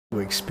To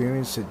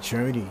experience a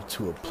journey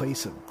to a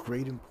place of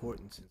great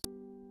importance.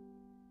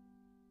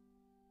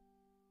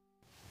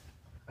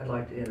 I'd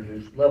like to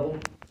introduce Lovell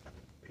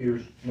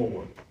Pierce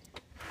Moore,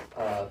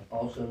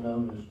 also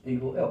known as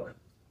Eagle Elk.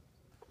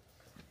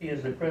 He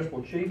is the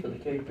principal chief of the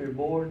Cape Fear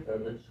Board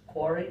of the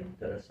Quarry.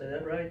 Did I say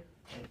that right?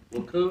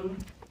 Wacoon?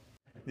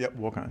 Yep,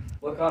 Wakan.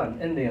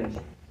 Wakan Indians.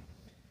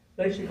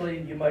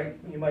 Basically, you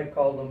might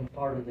call them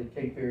part of the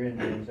Cape Fear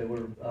Indians. They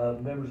were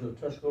members of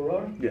the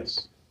Tuscarora.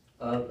 Yes.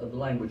 Of the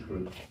language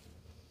group.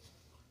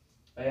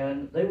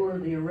 And they were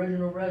the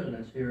original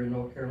residents here in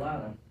North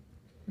Carolina.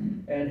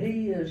 And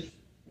he is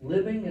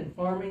living and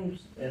farming,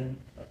 and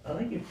I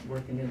think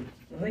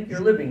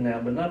you're living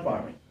now, but not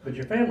farming. But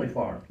your family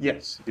farm.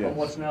 Yes. On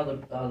what's now the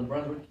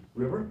Brunswick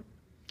River.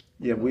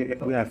 Yeah, we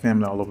have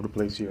family all over the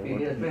place here.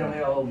 He has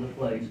family all over the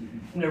place.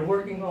 And they're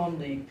working on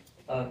the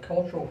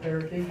cultural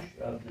heritage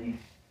of the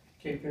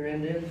Cape Fear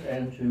Indians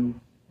and to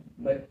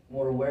make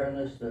more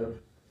awareness of,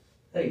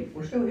 hey,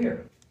 we're still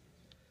here.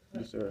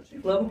 Yes, sir.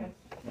 Chief Lovell.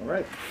 All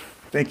right.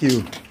 Thank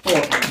you. Oh,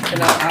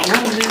 and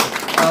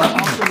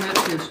also met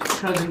his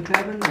cousin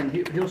Kevin,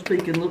 and he'll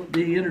speak and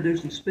be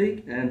introduced and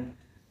speak. And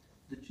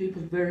the chief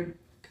was very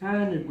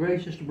kind and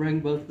gracious to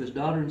bring both of his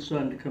daughter and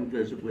son to come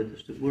visit with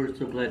us. We're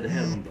so glad to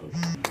have them both.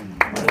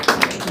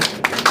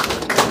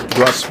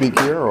 Do I speak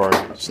here or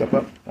step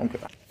up? Okay.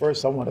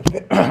 First, I want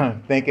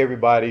to thank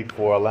everybody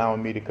for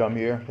allowing me to come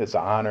here. It's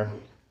an honor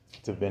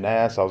to have been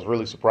asked. I was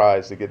really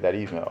surprised to get that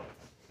email.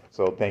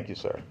 So thank you,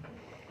 sir.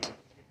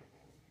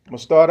 I'm going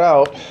to start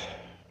out.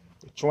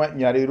 Chuant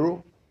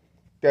nyariru,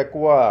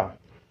 kekwa,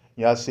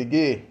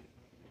 nyasigi,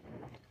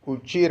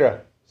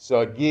 uchira,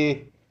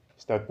 sagi,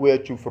 stakwe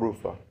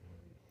chufrufa.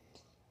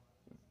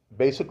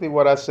 Basically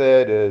what I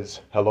said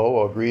is hello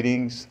or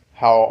greetings.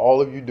 How are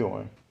all of you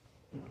doing?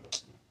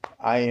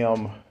 I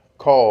am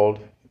called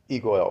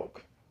Eagle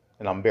Elk,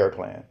 and I'm Bear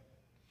Clan.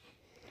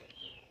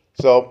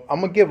 So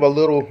I'm going to give a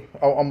little,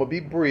 I'm going to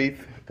be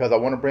brief because I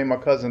want to bring my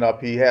cousin up.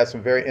 He has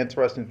some very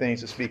interesting things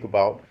to speak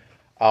about.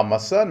 My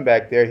son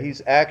back there,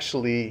 he's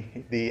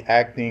actually the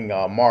acting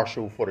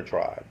marshal for the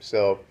tribe.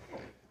 So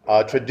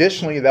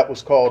traditionally that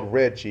was called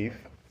Red Chief.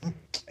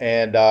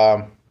 And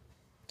our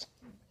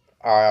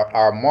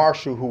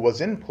marshal who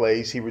was in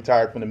place, he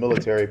retired from the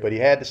military, but he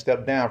had to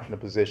step down from the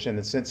position.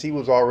 And since he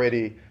was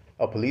already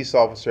a police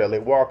officer at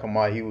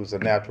W.A.R, he was a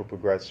natural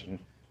progression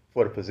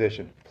for the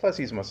position. Plus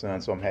he's my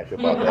son, so I'm happy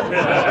about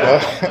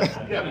that.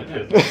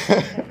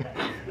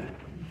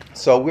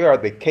 So we are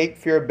the Cape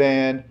Fear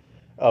Band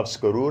of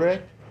Skarure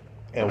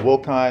and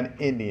Wakan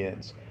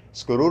Indians.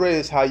 Skarure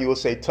is how you would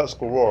say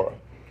Tuscarora.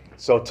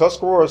 So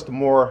Tuscarora is the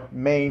more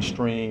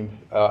mainstream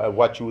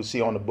what you would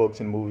see on the books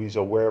and movies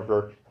or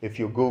wherever. If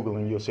you're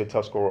Googling, you'll say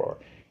Tuscarora.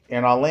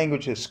 And our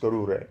language is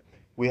Skarure.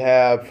 We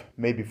have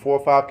maybe 4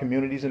 or 5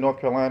 communities in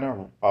North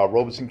Carolina,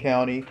 Robeson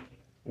County.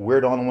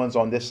 We're the only ones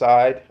on this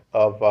side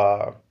of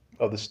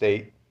the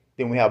state.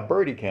 Then we have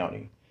Bertie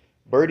County.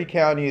 Bertie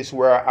County is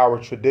where our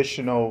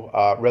traditional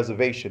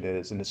reservation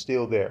is, and it's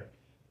still there.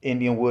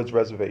 Indian Woods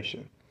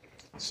Reservation.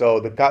 So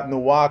the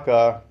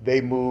Katnawaka, they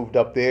moved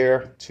up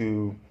there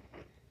to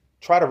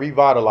try to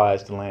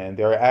revitalize the land.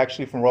 They're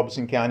actually from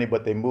Robeson County,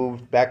 but they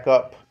moved back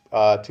up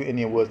to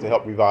Indian Woods to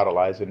help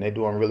revitalize it, and they're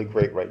doing really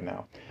great right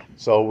now.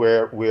 So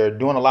we're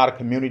doing a lot of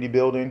community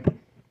building,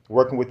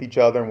 working with each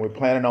other, and we're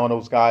planning on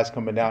those guys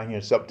coming down here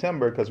in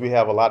September because we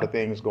have a lot of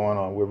things going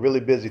on. We're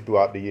really busy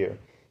throughout the year.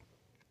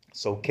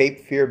 So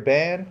Cape Fear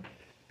Band,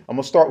 I'm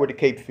going to start with the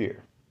Cape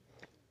Fear.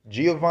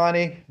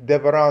 Giovanni de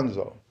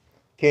Veranzo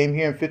came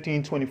here in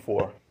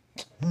 1524,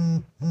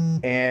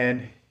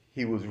 and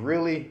he was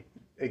really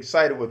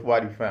excited with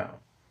what he found.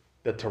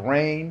 The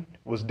terrain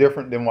was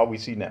different than what we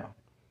see now.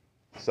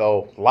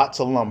 So lots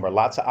of lumber,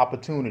 lots of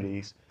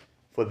opportunities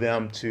for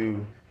them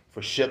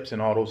for ships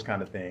and all those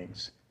kind of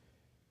things.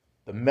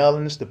 The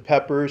melons, the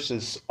peppers,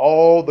 is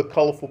all the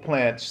colorful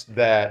plants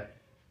that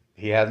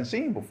he hasn't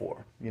seen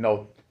before. You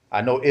know,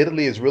 I know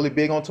Italy is really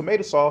big on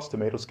tomato sauce.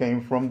 Tomatoes came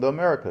from the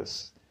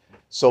Americas.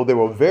 So they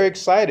were very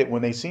excited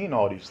when they seen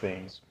all these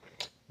things.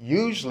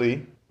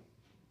 Usually,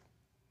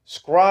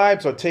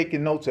 scribes are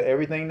taking notes of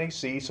everything they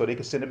see so they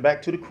can send it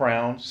back to the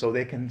crown so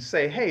they can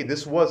say, hey,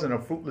 this wasn't a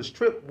fruitless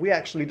trip. We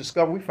actually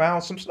discovered we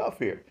found some stuff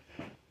here.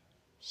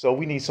 So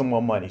we need some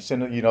more money.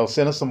 Send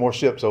us some more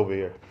ships over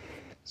here.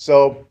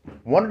 So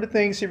one of the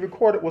things he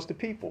recorded was the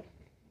people.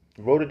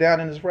 He wrote it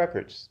down in his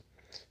records.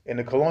 In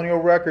the colonial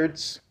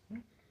records,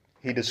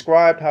 he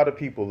described how the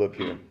people look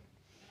here.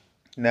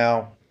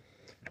 Now,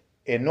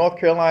 in North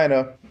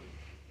Carolina,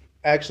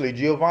 actually,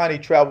 Giovanni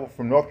traveled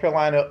from North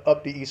Carolina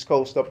up the East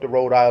Coast, up to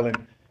Rhode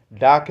Island,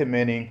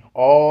 documenting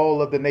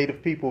all of the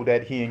native people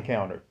that he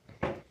encountered.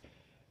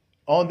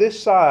 On this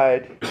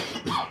side,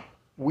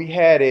 we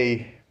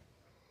had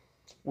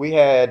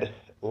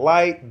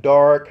light,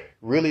 dark,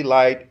 really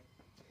light.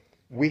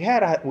 We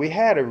had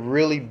a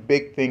really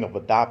big thing of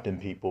adopting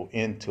people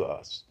into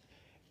us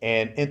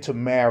and into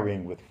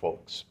marrying with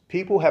folks.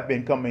 People have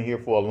been coming here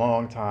for a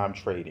long time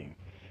trading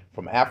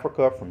from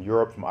Africa, from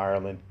Europe, from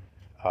Ireland.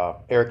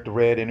 Eric the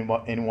Red,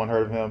 anyone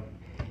heard of him?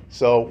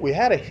 So we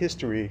had a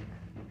history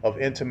of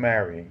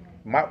intermarrying.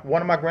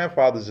 One of my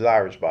grandfathers is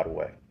Irish, by the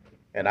way.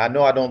 And I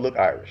know I don't look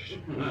Irish.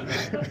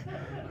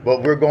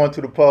 But we're going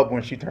to the pub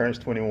when she turns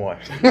 21.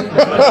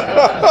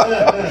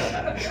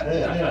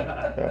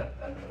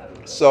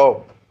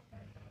 So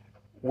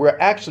we're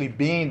actually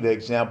being the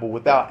example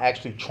without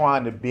actually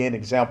trying to be an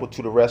example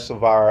to the rest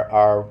of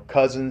our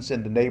cousins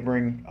in the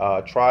neighboring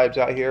tribes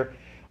out here,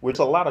 which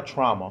a lot of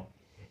trauma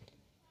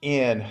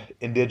in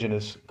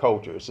indigenous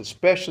cultures,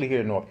 especially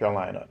here in North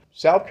Carolina.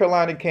 South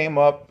Carolina came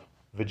up,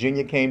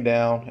 Virginia came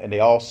down, and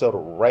they all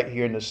settled right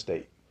here in the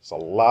state. It's a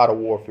lot of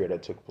warfare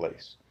that took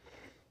place.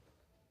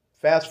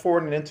 Fast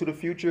forwarding into the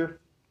future,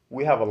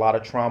 we have a lot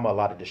of trauma, a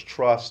lot of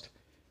distrust,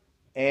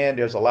 and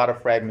there's a lot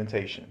of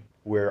fragmentation.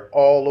 We're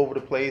all over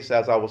the place.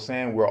 As I was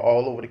saying, we're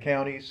all over the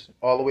counties,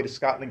 all the way to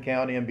Scotland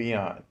County and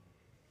beyond.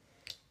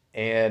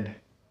 And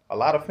a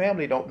lot of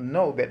family don't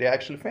know that they're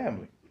actually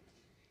family.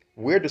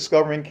 We're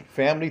discovering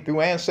family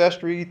through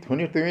Ancestry,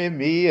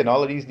 23andMe, and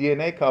all of these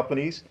DNA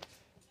companies.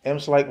 And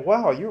it's like,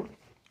 wow,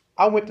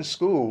 I went to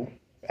school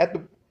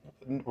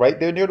right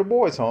there near the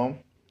boys' home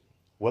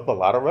with a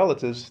lot of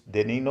relatives,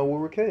 didn't even know we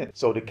were kids.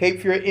 So the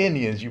Cape Fear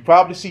Indians, you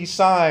probably see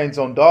signs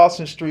on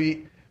Dawson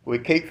Street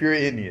with Cape Fear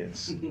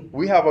Indians.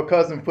 We have a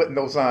cousin putting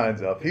those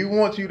signs up. He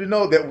wants you to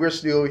know that we're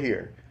still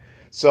here.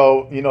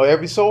 So,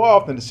 every so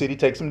often the city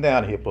takes them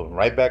down here, pull them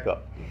right back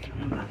up.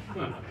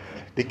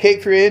 The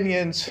Cape Fear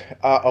Indians,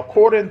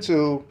 according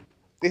to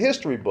the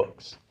history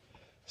books,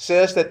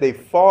 says that they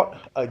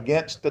fought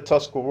against the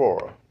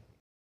Tuscarora.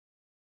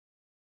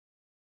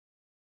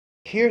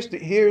 Here's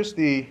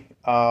the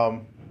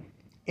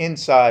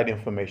inside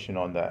information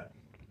on that.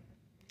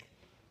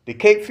 The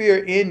Cape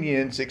Fear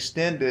Indians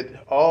extended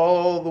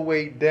all the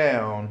way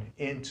down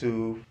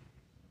into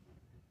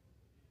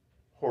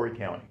Horry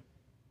County.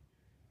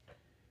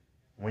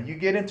 When you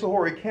get into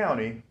Horry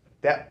County,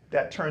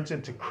 that turns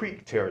into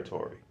Creek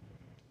territory.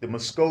 The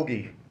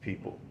Muskogee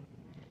people.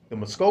 The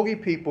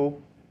Muskogee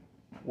people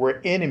were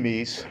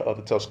enemies of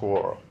the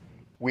Tuscarora.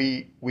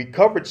 We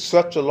covered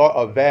such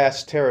a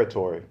vast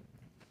territory.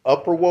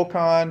 Upper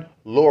Wokan,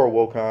 Lower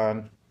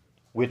Wokan,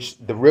 which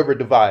the river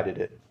divided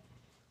it.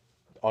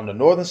 On the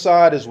northern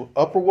side is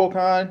Upper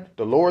Wokan,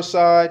 the lower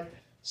side,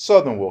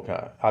 Southern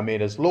Wokan.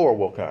 It's Lower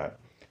Wokan.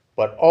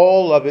 But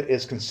all of it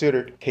is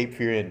considered Cape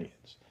Fear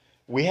Indians.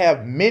 We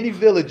have many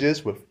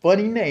villages with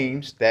funny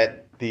names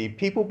that the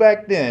people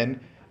back then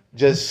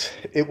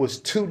it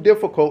was too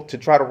difficult to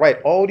try to write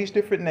all these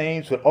different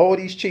names with all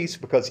these chiefs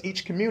because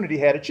each community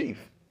had a chief.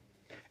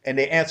 And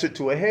they answered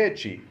to a head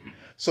chief.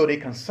 So they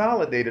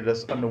consolidated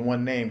us under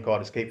one name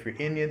called as Cape Fear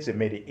Indians. It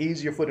made it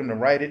easier for them to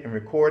write it and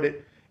record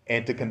it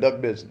and to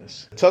conduct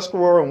business.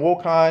 Tuscarora and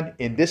Wokan,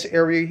 in this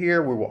area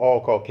here, we were all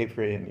called Cape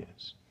Fear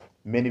Indians.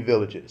 Many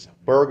villages,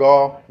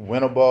 Burgaw,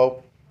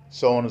 Winnebago,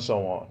 so on and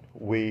so on.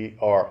 We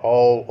are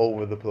all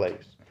over the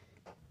place.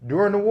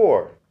 During the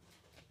war,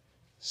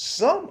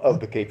 some of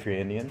the Cape Fear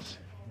Indians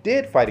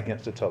did fight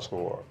against the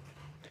Tuscarora.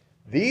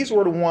 These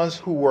were the ones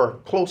who were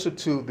closer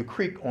to the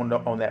creek on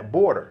that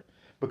border.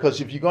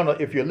 Because if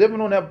you're living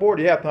on that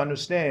border, you have to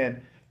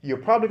understand you're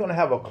probably going to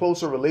have a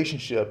closer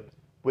relationship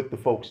with the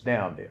folks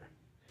down there.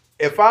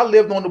 If I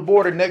lived on the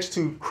border next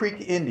to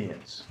Creek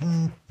Indians,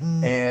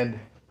 and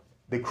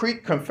the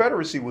Creek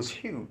Confederacy was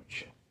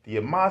huge, the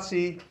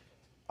Yamasee,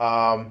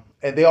 and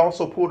they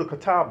also pulled a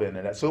Catawba in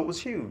that, so it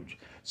was huge.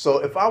 So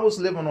if I was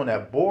living on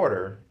that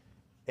border,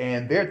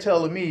 and they're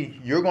telling me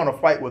you're going to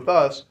fight with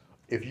us,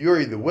 if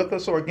you're either with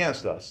us or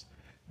against us,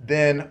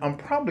 then I'm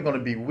probably going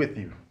to be with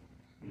you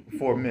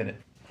for a minute.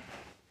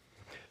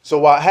 So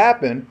what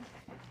happened,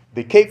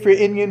 the Cape Fear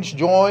Indians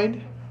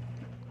joined,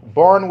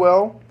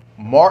 Barnwell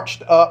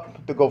marched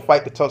up to go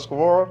fight the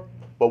Tuscarora,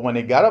 but when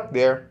they got up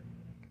there,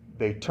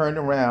 they turned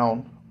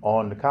around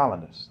on the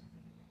colonists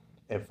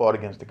and fought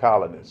against the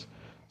colonists.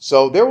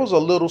 So there was a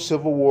little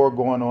civil war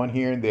going on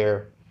here and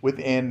there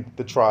within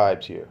the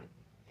tribes here,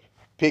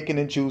 picking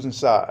and choosing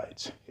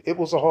sides. It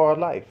was a hard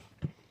life,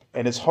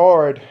 and it's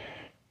hard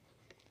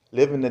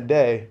living the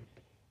day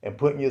and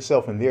putting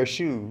yourself in their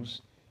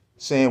shoes,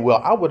 saying,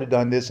 well, I would have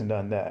done this and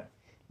done that,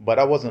 but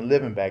I wasn't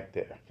living back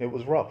there. It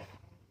was rough.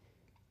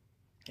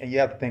 And you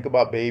have to think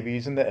about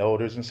babies and the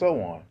elders and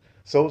so on.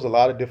 So it was a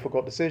lot of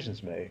difficult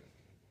decisions made.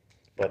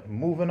 But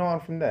moving on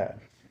from that,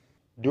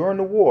 during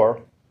the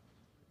war,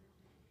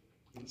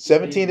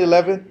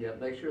 1711. Yeah,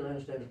 make sure they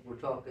understand we're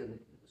talking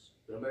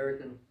the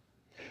American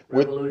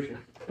Revolution.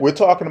 We're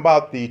talking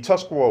about the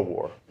Tuscarora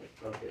War.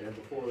 Okay, and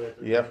before that,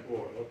 the Yep.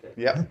 War. Okay.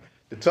 Yep.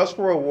 The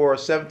Tuscarora War,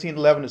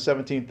 1711 to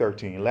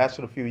 1713, it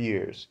lasted a few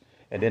years.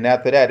 And then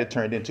after that, it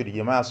turned into the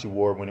Yamasee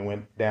War when it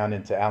went down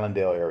into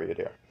Allendale area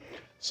there.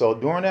 So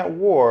during that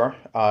war,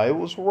 it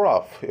was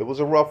rough. It was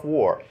a rough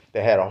war.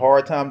 They had a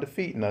hard time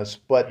defeating us,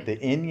 but the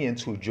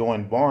Indians who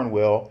joined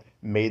Barnwell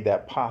made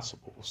that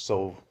possible.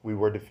 So we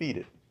were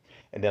defeated.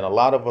 And then a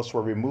lot of us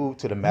were removed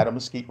to the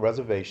Mattamuskeet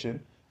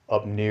Reservation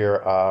up near,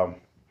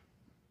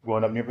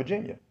 going up near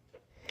Virginia.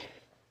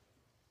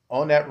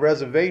 On that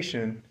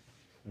reservation,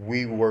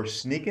 we were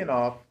sneaking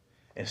off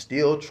and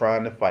still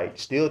trying to fight,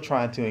 still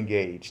trying to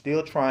engage,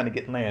 still trying to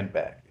get land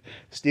back,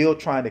 still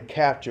trying to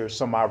capture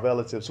some of our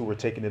relatives who were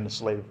taken into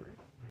slavery.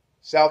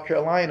 South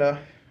Carolina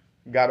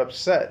got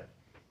upset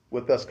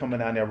with us coming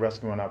down there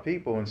rescuing our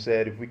people and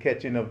said, if we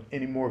catch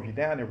any more of you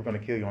down there, we're going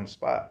to kill you on the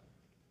spot.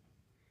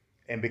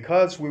 And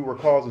because we were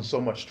causing so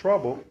much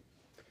trouble,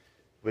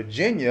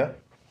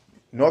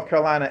 North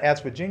Carolina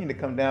asked Virginia to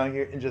come down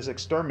here and just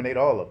exterminate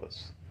all of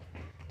us,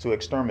 to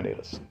exterminate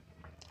us.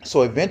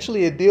 So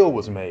eventually a deal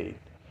was made.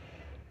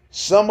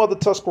 Some of the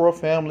Tuscarora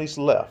families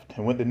left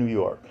and went to New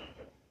York.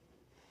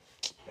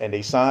 And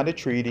they signed a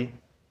treaty,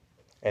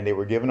 and they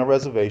were given a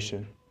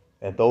reservation.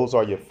 And those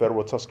are your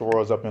federal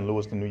Tuscaroras up in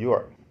Lewiston, New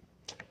York.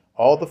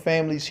 All the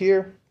families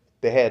here,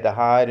 they had to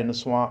hide in the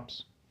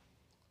swamps,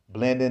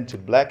 blend into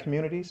black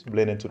communities,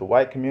 blend into the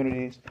white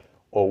communities,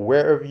 or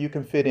wherever you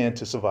can fit in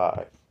to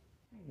survive.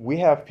 We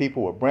have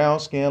people with brown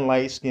skin,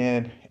 light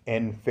skin,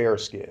 and fair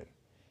skin.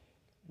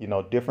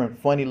 Different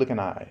funny looking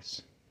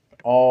eyes,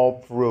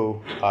 all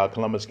through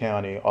Columbus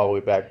County, all the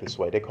way back this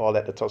way. They call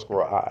that the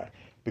Tuscarora Eye,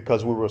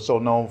 because we were so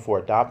known for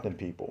adopting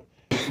people.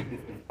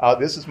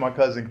 This is my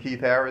cousin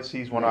Keith Harris.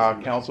 He's one of our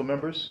council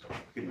members.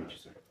 Good to meet you,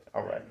 sir.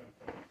 All right.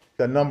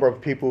 The number of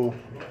people,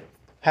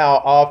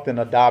 how often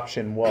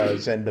adoption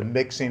was, and the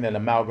mixing and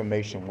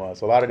amalgamation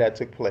was. A lot of that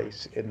took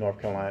place in North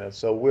Carolina.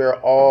 So we're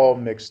all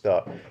mixed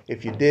up.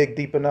 If you dig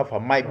deep enough, I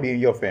might be in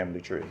your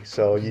family tree.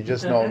 So you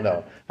just don't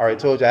know. I already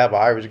told you I have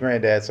an Irish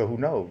granddad, so who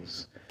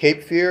knows?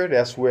 Cape Fear,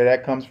 that's where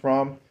that comes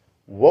from.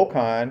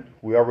 Wokan,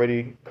 we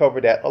already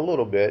covered that a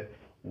little bit.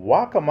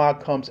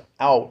 Waccamaw comes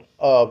out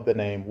of the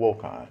name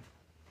Wokan.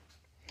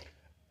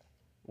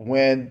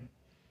 When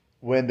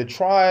the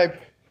tribe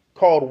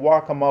called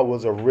Waccamaw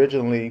was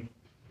originally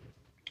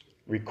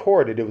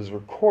recorded, it was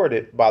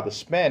recorded by the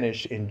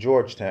Spanish in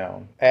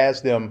Georgetown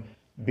as them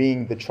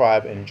being the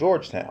tribe in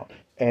Georgetown.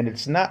 And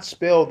it's not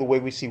spelled the way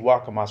we see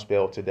Waccamaw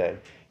spelled today.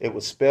 It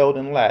was spelled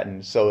in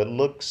Latin, so it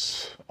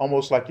looks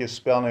almost like you're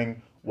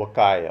spelling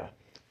Wakaya.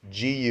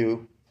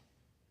 Guacaya,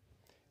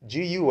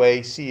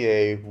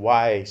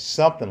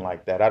 something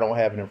like that. I don't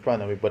have it in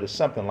front of me, but it's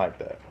something like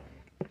that.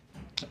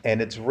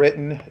 And it's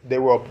written, they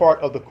were a part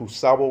of the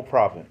Cusabo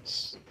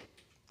province.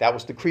 That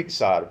was the Creek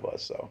side of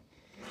us, though.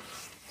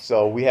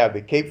 So we have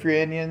the Cape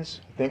Fear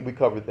Indians. I think we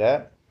covered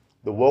that.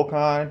 The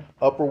Wokan,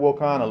 Upper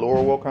Wokan, and Lower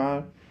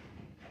Wokan.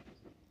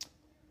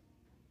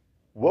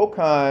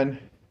 Wokan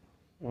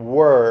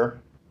were,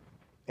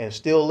 and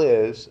still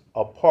is,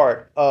 a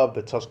part of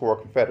the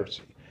Tuscarora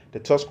Confederacy. The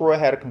Tuscarora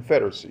had a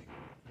confederacy,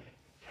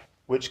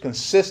 which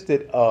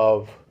consisted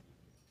of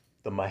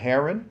the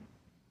Meherrin,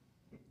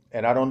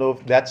 and I don't know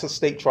if that's a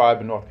state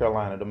tribe in North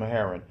Carolina, the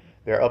Meherrin.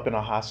 They're up in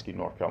Ahoskie,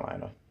 North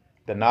Carolina.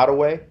 The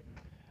Nottoway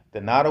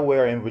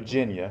are in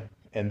Virginia,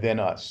 and then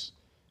us.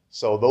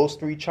 So those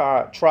three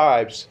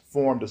tribes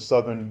formed the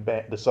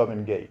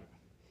southern gate.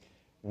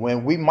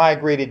 When we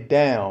migrated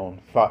down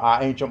for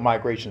our ancient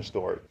migration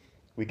story,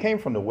 we came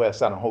from the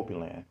west out of Hopi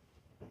land.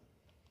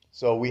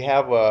 So we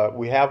have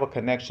a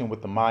connection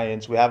with the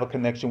Mayans. We have a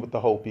connection with the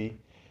Hopi.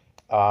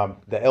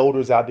 The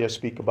elders out there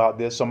speak about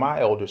this. So my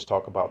elders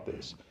talk about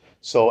this.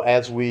 So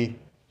as we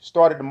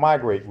started to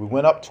migrate, we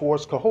went up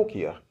towards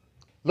Cahokia.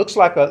 Looks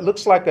like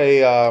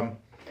a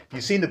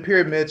you've seen the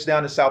pyramids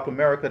down in South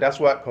America. That's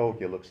what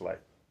Cahokia looks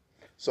like.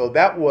 So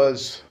that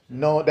was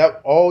known,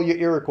 that all your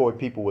Iroquois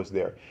people was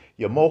there.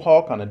 Your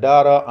Mohawk,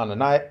 Onondaga,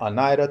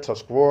 Oneida,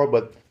 Tuscarora,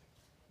 but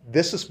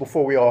this is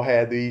before we all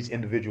had these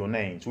individual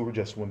names. We were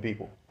just one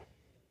people.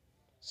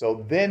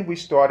 So then we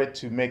started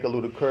to make a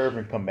little curve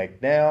and come back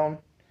down.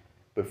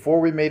 Before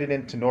we made it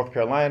into North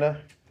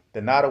Carolina,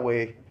 the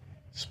Nottoway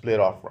split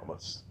off from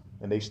us,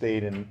 and they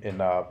stayed in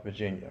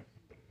Virginia.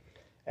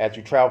 As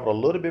we traveled a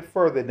little bit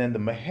further, then the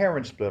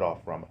Meherrin split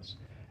off from us,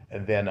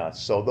 and then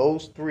us. So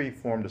those three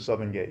formed the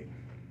Southern Gate.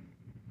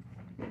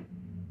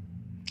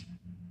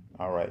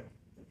 All right.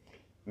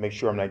 Make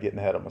sure I'm not getting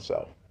ahead of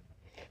myself.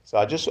 So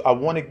I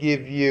want to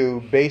give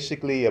you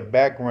basically a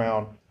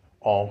background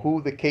on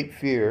who the Cape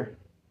Fear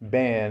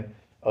band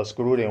of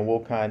Scurute and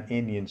Wokan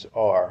Indians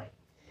are,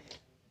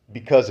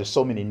 because there's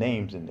so many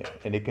names in there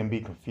and it can be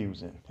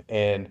confusing.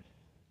 And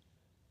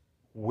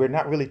we're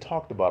not really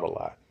talked about a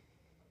lot.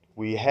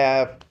 We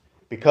have,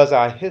 because of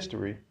our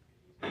history,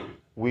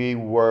 we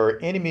were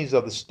enemies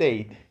of the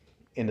state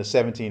in the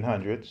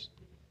 1700s.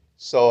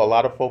 So a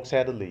lot of folks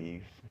had to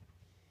leave.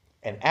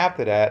 And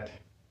after that,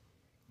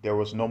 there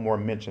was no more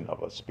mention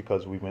of us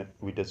because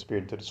we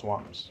disappeared into the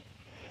swamps.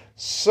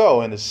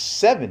 So in the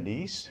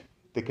 70s,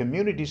 the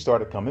community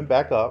started coming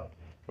back up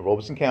in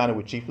Robeson County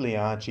with Chief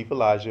Leon, Chief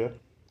Elijah,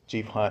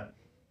 Chief Hunt,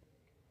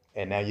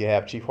 and now you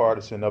have Chief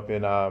Hardison up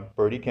in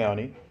Bertie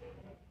County,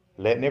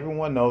 letting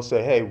everyone know,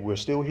 say, hey, we're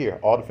still here.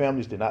 All the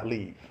families did not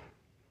leave.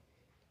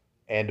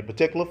 And the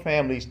particular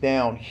families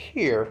down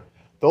here,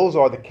 those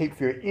are the Cape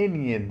Fear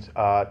Indians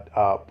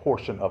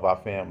portion of our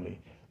family.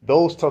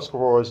 Those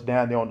Tuscaroras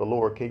down there on the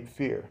lower Cape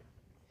Fear.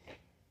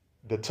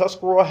 The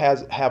Tuscarora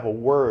have a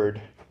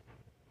word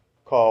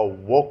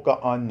called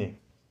Woka-ani.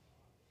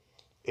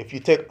 If you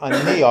take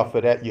ani off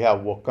of that, you have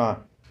Wokan.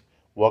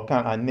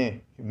 Wokan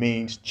Ane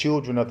means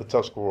children of the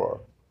Tuscarora,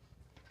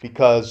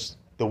 because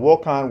the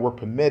Wokan were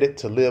permitted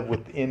to live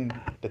within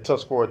the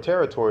Tuscarora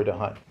territory to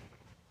hunt,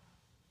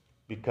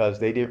 because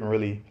they didn't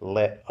really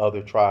let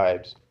other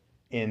tribes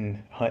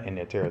hunt in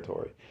their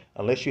territory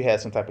unless you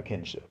had some type of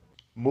kinship.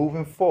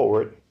 Moving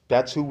forward,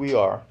 that's who we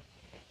are.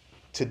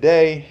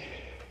 Today,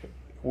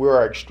 we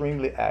are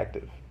extremely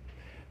active.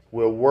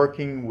 We're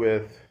working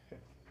with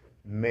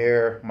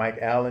Mayor Mike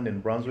Allen in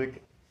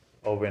Brunswick,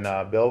 over in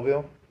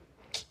Belleville,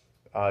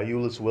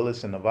 Euless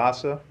Willis in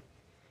Navassa,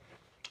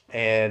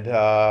 and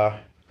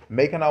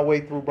making our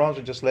way through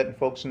Brunswick, just letting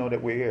folks know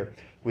that we're here.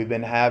 We've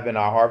been having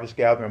our harvest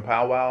gathering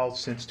powwows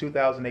since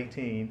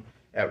 2018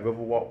 at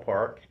Riverwalk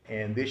Park,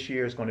 and this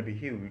year is going to be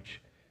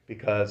huge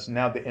because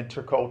now the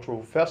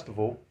Intercultural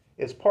Festival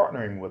is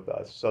partnering with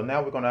us. So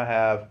now we're going to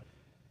have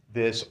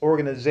this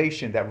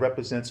organization that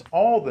represents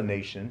all the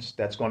nations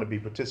that's going to be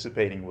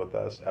participating with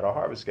us at our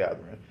harvest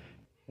gathering.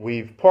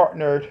 We've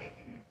partnered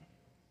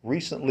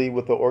recently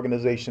with an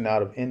organization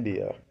out of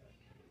India,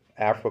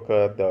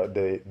 Africa.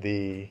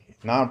 The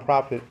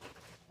nonprofit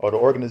or the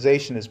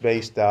organization is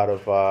based out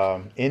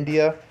of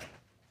India,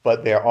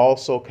 but they're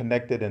also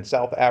connected in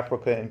South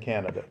Africa and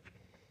Canada.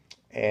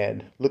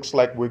 And looks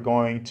like we're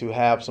going to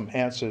have some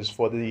answers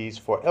for these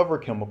forever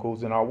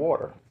chemicals in our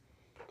water,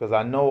 because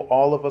I know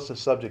all of us are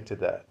subject to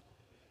that.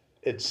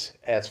 It's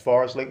as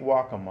far as Lake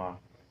Waccamaw.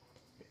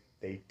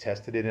 They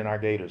tested it in our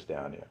gators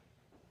down there.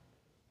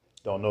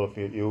 Don't know if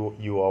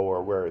you all were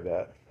aware of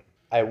that.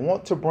 I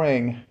want to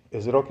bring,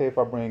 is it okay if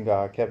I bring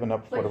Kevin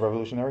up for the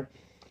Revolutionary?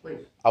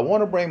 Please. I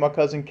want to bring my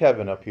cousin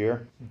Kevin up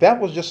here. That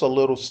was just a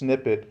little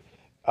snippet.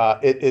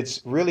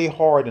 It's really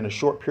hard in a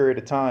short period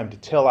of time to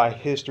tell our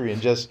history and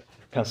just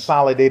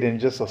consolidate it in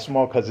just a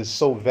small, because it's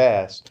so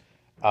vast.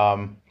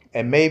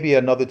 And maybe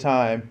another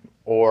time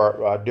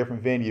or a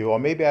different venue, or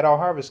maybe at our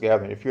harvest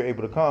gathering, if you're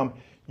able to come,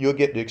 you'll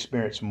get to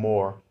experience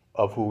more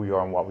of who we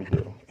are and what we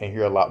do and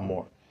hear a lot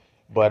more.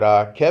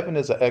 But Kevin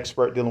is an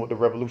expert dealing with the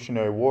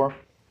Revolutionary War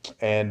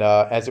and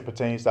as it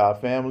pertains to our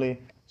family.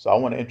 So I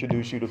want to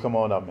introduce you to come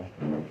on up,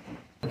 man.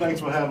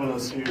 Thanks for having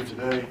us here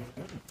today.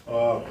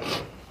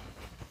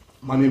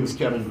 My name is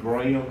Kevin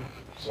Graham.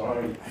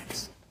 Sorry,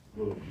 a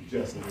little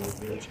congested a little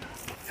bit.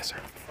 Yes,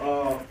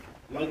 sir.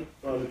 Like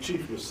the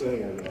chief was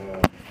saying,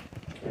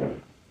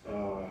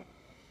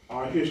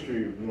 our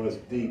history runs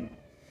deep,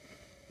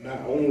 not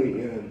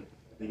only in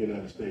the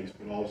United States,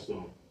 but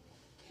also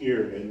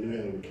here in New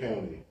Hanover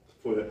County.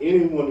 For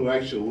anyone who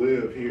actually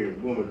live here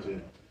in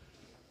Wilmington,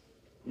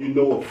 you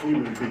know of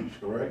Freeman Beach,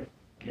 correct?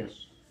 Yes.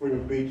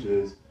 Freeman Beach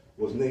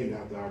was named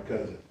after our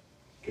cousin,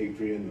 Cape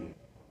Fear Indian.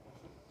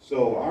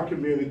 So our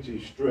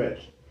community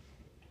stretched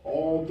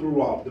all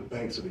throughout the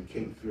banks of the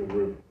Cape Fear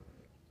River.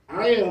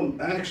 I am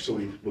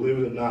actually, believe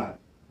it or not,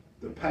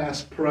 the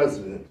past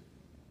president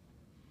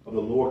of the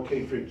Lower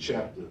Cape Fear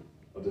chapter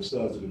of the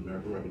Sons of the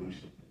American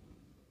Revolution.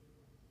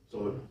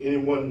 So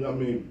anyone, I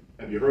mean,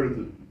 have you heard of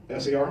the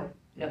W.A.R?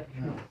 Yeah.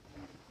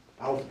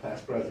 I was the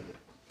past president.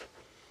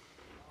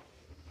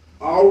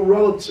 Our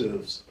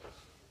relatives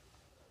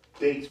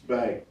dates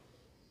back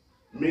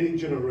many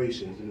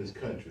generations in this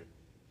country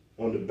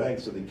on the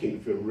banks of the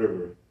Cape Fear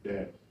River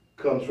that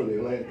comes from the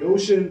Atlantic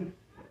Ocean,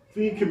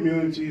 feed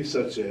communities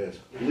such as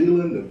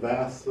Leland,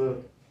 Navassa,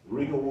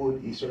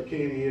 Regalwood, East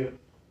Arcadia,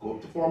 go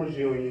up to Farmers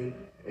Union,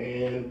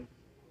 and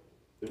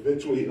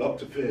eventually up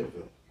to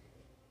Fayetteville.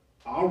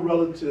 Our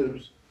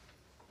relatives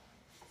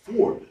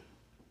fought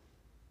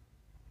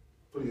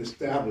for the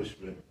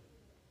establishment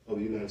of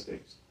the United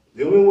States.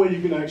 The only way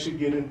you can actually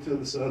get into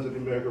the Sons of the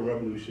American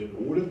Revolution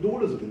or the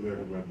Daughters of the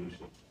American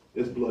Revolution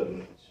is blood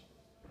lineage.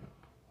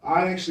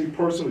 I actually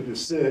personally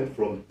descend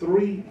from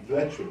 3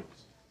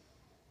 veterans,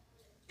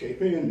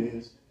 Cape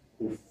Indians,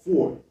 who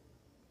fought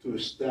to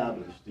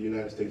establish the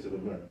United States of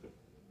America.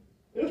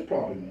 There's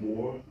probably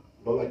more,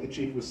 but like the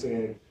chief was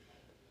saying,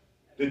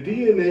 the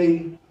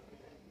DNA,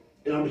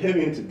 and I'm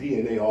heavy into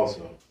DNA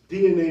also,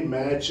 DNA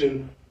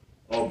matching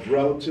of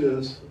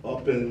relatives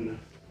up in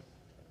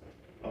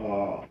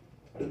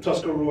the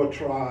Tuscarora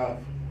tribe,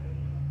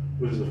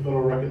 which is a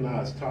federal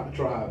recognized top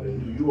tribe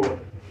in New York.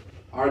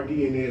 Our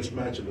DNA is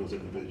matching those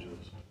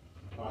individuals.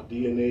 Our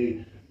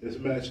DNA is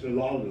matching a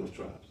lot of those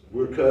tribes.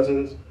 We're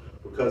cousins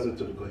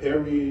to the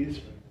Coharies,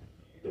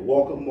 the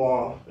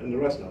Waccamaw, and the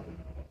rest of them.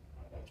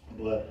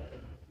 But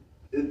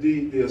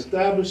the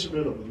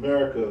establishment of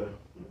America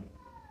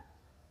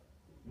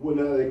would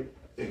not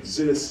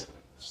exist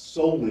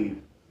solely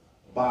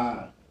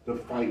by the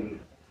fighting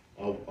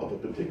of a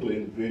particular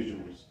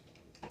individuals.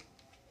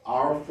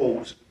 Our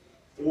folks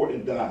fought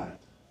and died.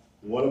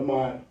 One of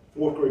my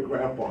 4th great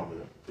grandfather,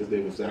 his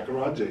name was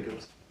Zachariah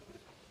Jacobs,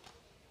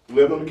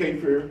 lived on the Cape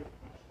Fear,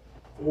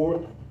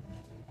 fought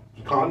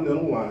the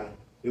Continental Line.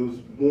 He was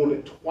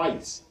wounded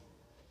twice,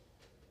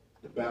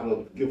 the Battle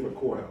of Guilford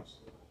Courthouse.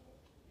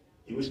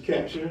 He was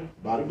captured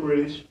by the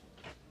British.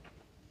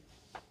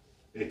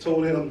 They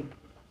told him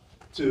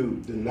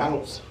to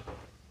denounce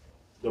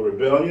the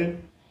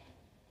rebellion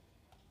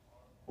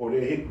or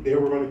they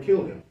were going to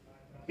kill him.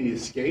 He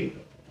escaped.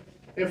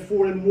 and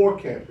fought in more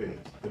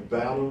campaigns. The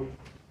Battle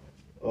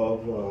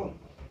of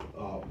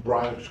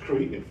Bryant's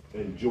Creek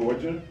in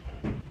Georgia.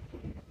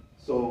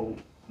 So,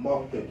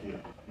 thank you.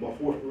 My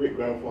fourth great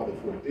grandfather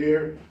fought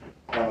there,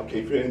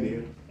 Cape Fear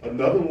Indian.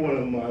 Another one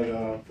of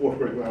my fourth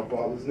great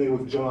grandfathers, his name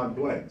was John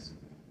Blanks.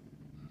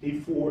 He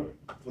fought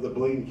for the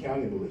Bladen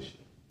County militia.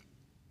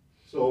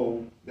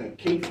 So that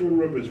Cape Fear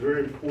River is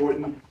very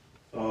important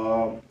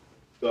to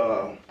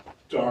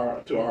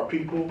our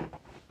people.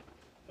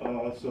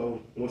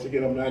 So once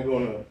again, I'm not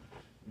going to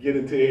get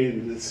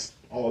into this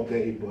all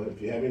day, but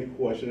if you have any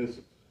questions,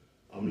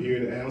 I'm here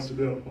to answer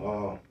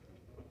them.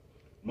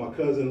 My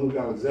cousin Luke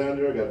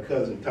Alexander, I got a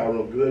cousin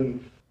Tyrone Gooden.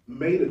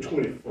 May the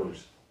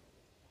 21st,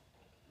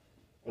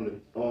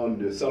 on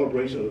the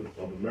celebration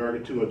of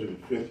America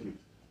 250th,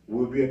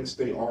 we'll be at the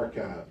State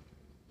Archive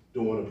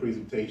doing a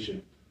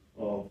presentation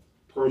of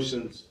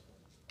persons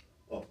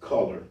of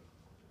color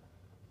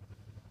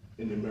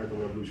in the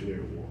American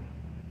Revolutionary War.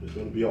 It's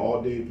going to be an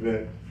all-day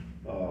event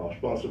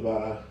sponsored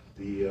by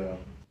the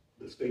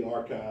State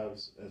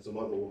Archives and some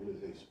other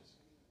organizations.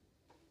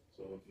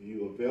 So if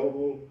you're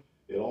available,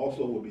 it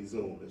also will be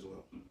Zoom as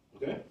well.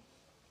 Okay?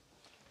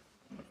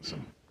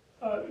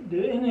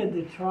 Do any of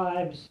the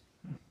tribes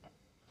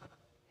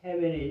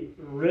have any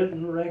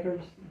written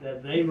records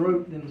that they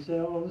wrote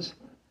themselves?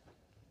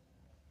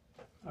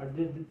 Or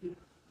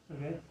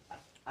okay?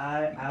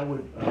 I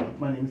would,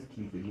 my name is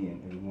Keith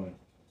again, everyone.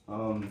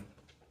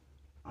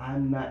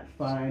 I'm not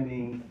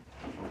finding,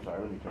 I'm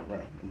sorry, let me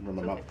run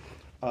my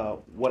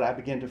mouth. What I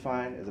began to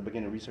find as I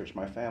began to research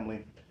my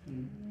family,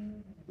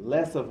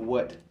 less of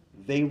what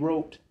they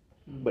wrote,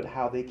 but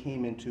how they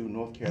came into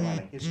North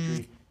Carolina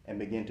history and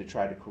began to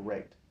try to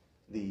correct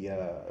the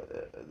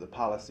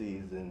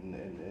policies and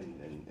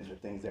the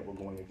things that were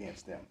going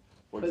against them.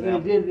 For But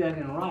example, they did that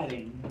in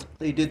writing.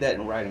 they did that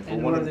in writing. For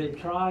And one were of they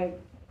tribe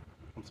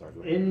I'm sorry,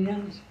 go ahead.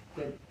 Indians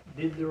that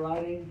did the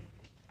writing?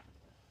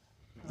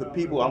 The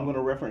people I'm going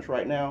to reference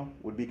right now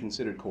would be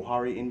considered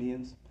Kohari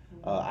Indians.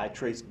 I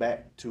trace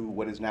back to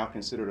what is now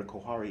considered a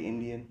Kohari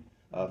Indian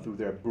through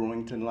their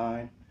Brewington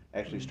line,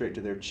 actually straight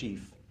to their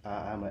chief.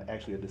 I'm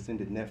actually a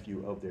descended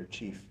nephew of their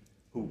chief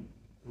who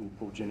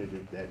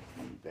progenerated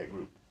that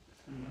group.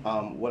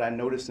 What I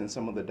noticed in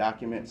some of the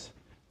documents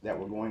that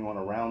were going on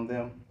around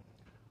them,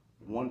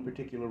 one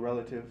particular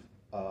relative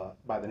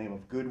by the name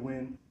of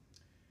Goodwin,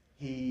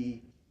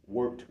 he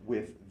worked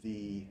with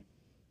the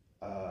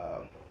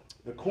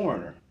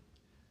coroner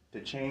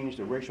to change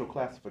the racial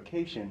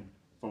classification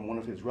from one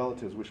of his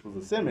relatives, which was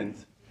a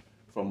Simmons,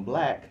 from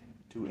black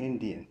to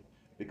Indian.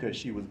 Because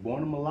she was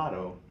born a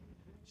mulatto,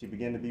 she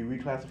began to be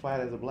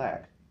reclassified as a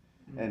black.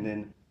 And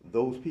then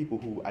those people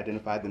who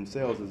identified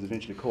themselves as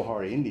eventually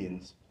Kohari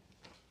Indians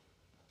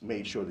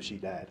made sure that she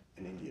died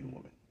an Indian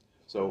woman.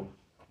 So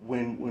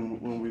when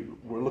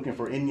we're looking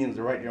for Indians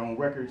to write their own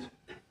records,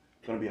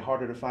 it's going to be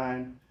harder to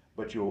find,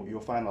 but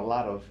you'll find a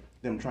lot of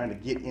them trying to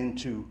get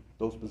into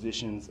those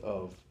positions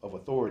of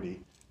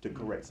authority to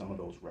correct some of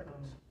those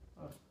records.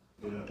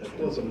 Yeah,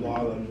 there's a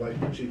lot of, like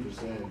the chief was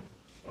saying,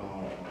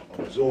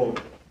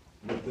 absorbed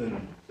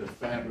within the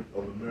fabric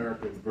of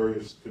America in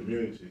various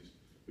communities.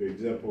 For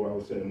example, I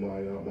was saying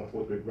my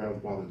fourth great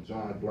grandfather,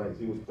 John Blanks,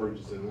 he was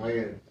purchasing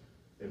land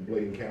in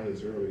Bladen County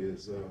as early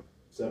as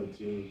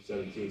 1760,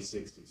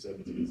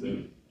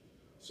 1770.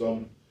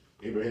 Some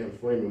Abraham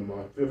Freeman,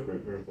 my fifth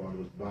great grandfather,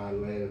 was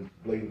buying land in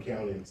Bladen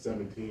County in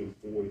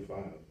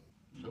 1745.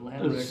 The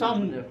land records Some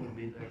would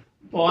definitely be there.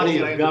 body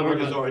Those of land government,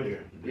 records are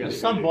there. does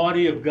some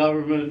body of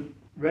government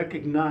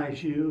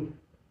recognize you?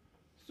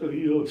 So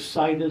you'll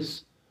cite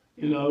us,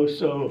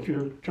 so if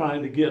you're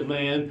trying to get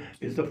land,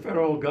 is the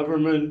federal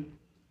government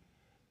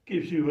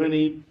gives you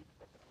any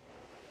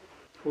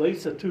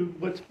place to,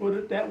 let's put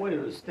it that way,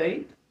 or the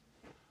state?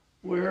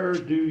 Where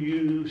do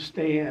you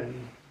stand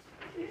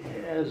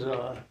as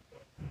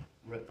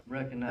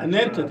Recognize an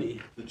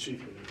entity? The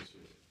chief of this.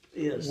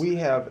 Yes. We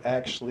have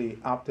actually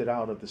opted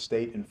out of the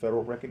state and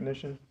federal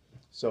recognition.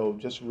 So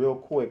just real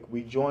quick,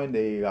 we joined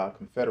a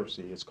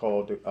confederacy. It's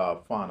called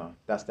FANA.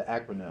 That's the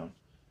acronym.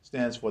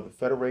 Stands for the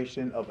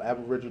Federation of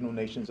Aboriginal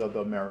Nations of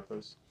the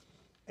Americas.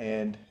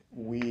 And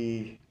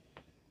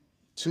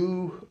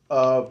two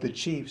of the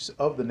chiefs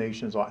of the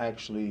nations are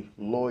actually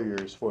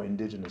lawyers for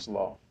indigenous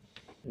law.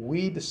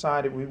 We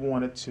decided we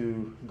wanted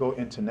to go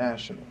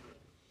international.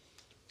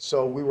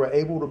 So we were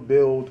able to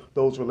build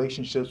those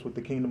relationships with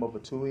the Kingdom of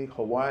Atui,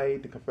 Hawaii,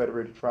 the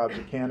Confederated Tribes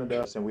of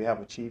Canada, and we have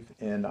a chief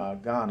in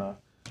Ghana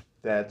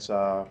that's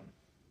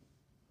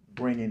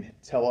bringing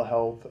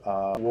telehealth,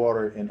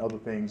 water, and other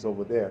things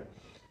over there.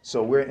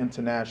 So we're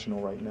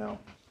international right now.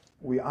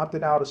 We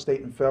opted out of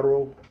state and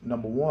federal.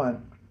 Number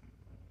one,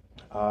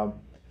 I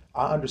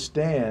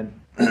understand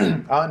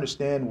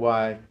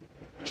why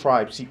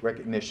tribes seek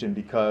recognition,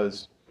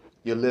 because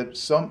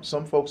some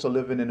folks are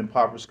living in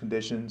impoverished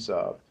conditions.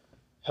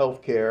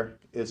 Healthcare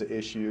is an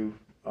issue,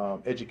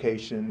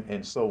 education,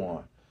 and so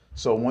on.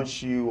 So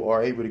once you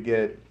are able to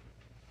get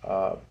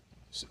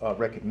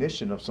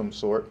recognition of some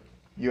sort,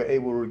 you're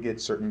able to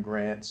get certain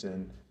grants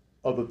and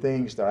other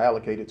things that are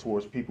allocated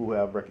towards people who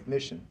have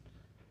recognition.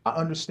 I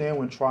understand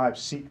when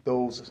tribes seek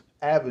those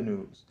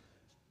avenues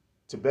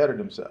to better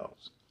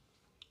themselves.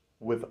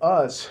 With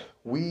us,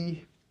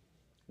 we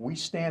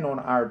stand on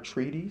our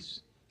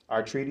treaties.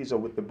 Our treaties are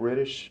with the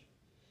British.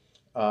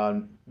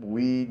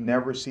 We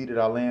never ceded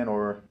our land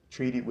or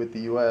treated with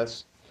the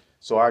U.S.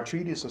 So our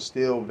treaties are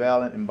still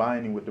valid and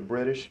binding with the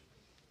British,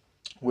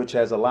 which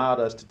has allowed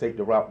us to take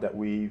the route that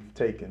we've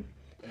taken.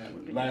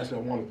 And lastly,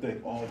 I want to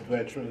thank all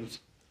veterans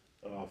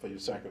for your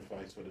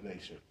sacrifice for the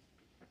nation.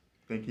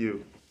 Thank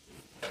you.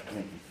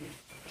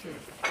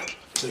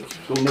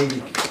 Go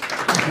Navy.